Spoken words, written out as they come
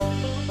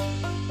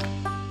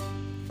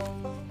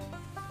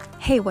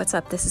Hey, what's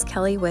up? This is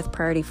Kelly with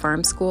Priority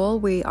Farm School.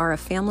 We are a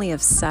family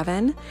of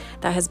 7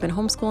 that has been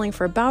homeschooling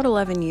for about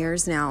 11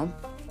 years now,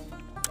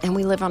 and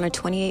we live on a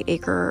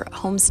 28-acre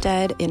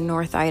homestead in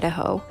North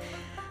Idaho.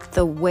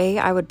 The way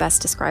I would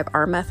best describe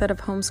our method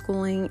of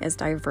homeschooling is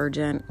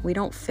divergent. We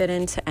don't fit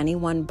into any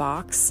one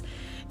box,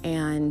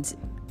 and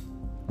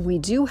we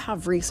do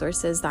have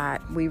resources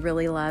that we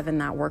really love and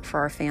that work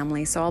for our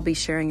family, so I'll be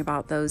sharing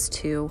about those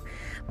too.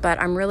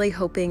 But I'm really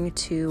hoping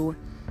to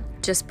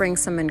just bring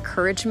some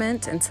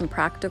encouragement and some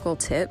practical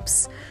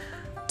tips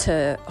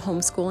to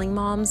homeschooling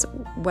moms,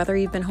 whether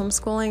you've been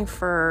homeschooling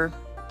for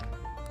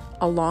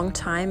a long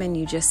time and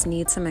you just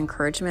need some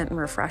encouragement and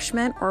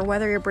refreshment, or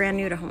whether you're brand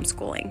new to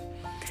homeschooling.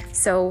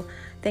 So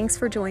thanks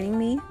for joining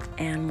me,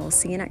 and we'll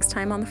see you next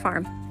time on the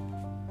farm.